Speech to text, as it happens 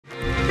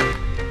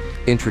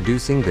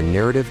Introducing the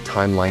Narrative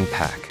Timeline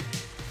Pack,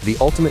 the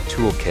ultimate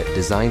toolkit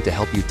designed to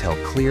help you tell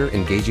clear,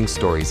 engaging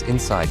stories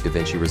inside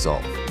Davinci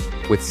Resolve.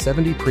 With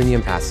 70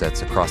 premium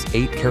assets across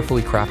 8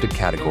 carefully crafted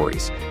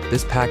categories,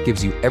 this pack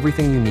gives you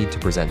everything you need to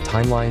present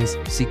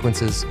timelines,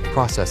 sequences,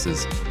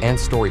 processes, and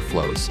story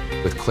flows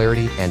with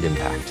clarity and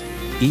impact.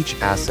 Each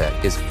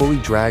asset is fully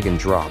drag and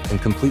drop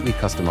and completely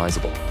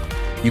customizable.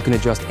 You can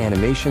adjust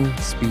animation,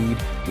 speed,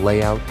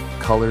 layout,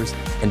 colors,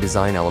 and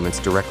design elements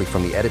directly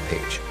from the edit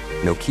page.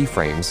 No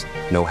keyframes,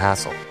 no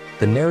hassle.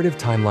 The Narrative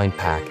Timeline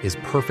Pack is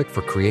perfect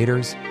for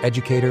creators,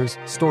 educators,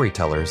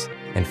 storytellers,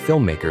 and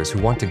filmmakers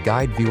who want to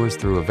guide viewers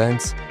through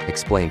events,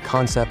 explain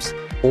concepts,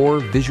 or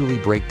visually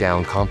break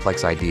down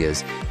complex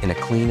ideas in a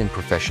clean and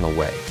professional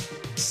way.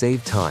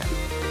 Save time,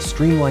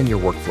 streamline your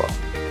workflow,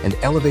 and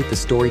elevate the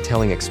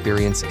storytelling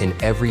experience in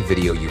every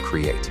video you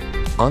create.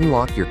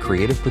 Unlock your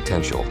creative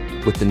potential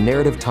with the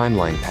Narrative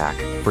Timeline Pack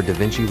for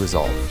Davinci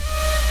Resolve.